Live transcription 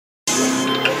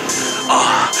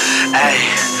Ay,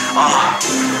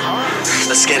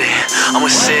 let's get it. I'm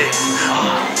with Sid.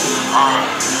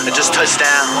 I just touched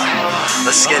down.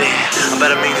 Let's get it. I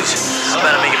better make it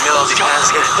millions.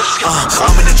 Let's get it.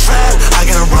 I'm in the trap. I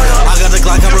gotta run up. I got the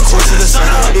Glock. I record to the sun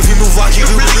up. If you move walk, you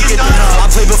can really get done up. I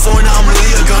played before, now I'm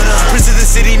really a gunner. Prince of the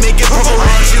city, make it purple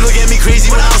rain. She look at me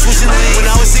crazy when I was switching lanes. When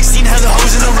I was 16, had the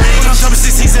hoes in the rain. When I'm jumping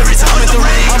 16s every time at the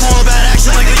range. I'm all about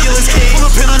action like the Gillis cage. Pull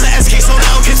a pin on the SK so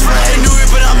now it can spray. I knew it,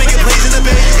 but I'm making plays in the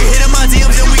bay. Hit in my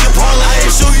DMs and we can parlay.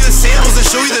 Show you the samples and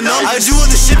show you the numbers. I do all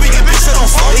the shit, make a bitch that don't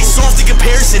fall. They soft in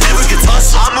comparison, never get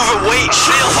tussle. I'm overweight,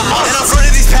 straight off a muscle. And I'm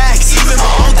running these packs, even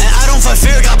my own. And I don't fight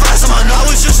fair, got brass on my nose. I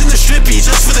was just in the strippy,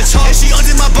 just for the chalk. And she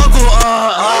undid my buckle,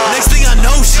 Next thing I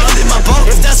know, she undid my buckle.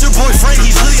 If that's her boyfriend,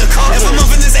 he's really a cuck. If I'm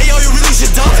up in this AO, you really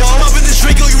should duck. If I'm up in this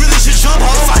Draco, you really should jump.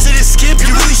 If I said to skip,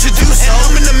 you really should do so. And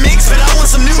I'm in the mix, but I want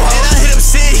some new hoes. And I hit up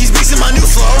Sid, he's mixing my new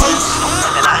flow.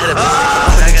 And I hit up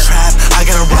trap, I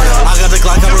gotta run up. I got the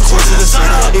Glock, I record to the sun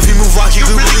up. If you move walk, you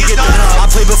can really get done up. I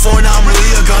played before, now I'm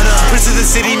really a gunner. Prince of the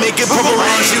city, make it purple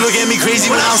rain. She look at me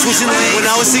crazy when I was switching lanes. When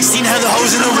I was 16, had the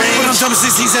hoes in the rain. When I'm jumping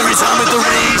 16s every time at the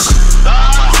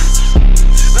range.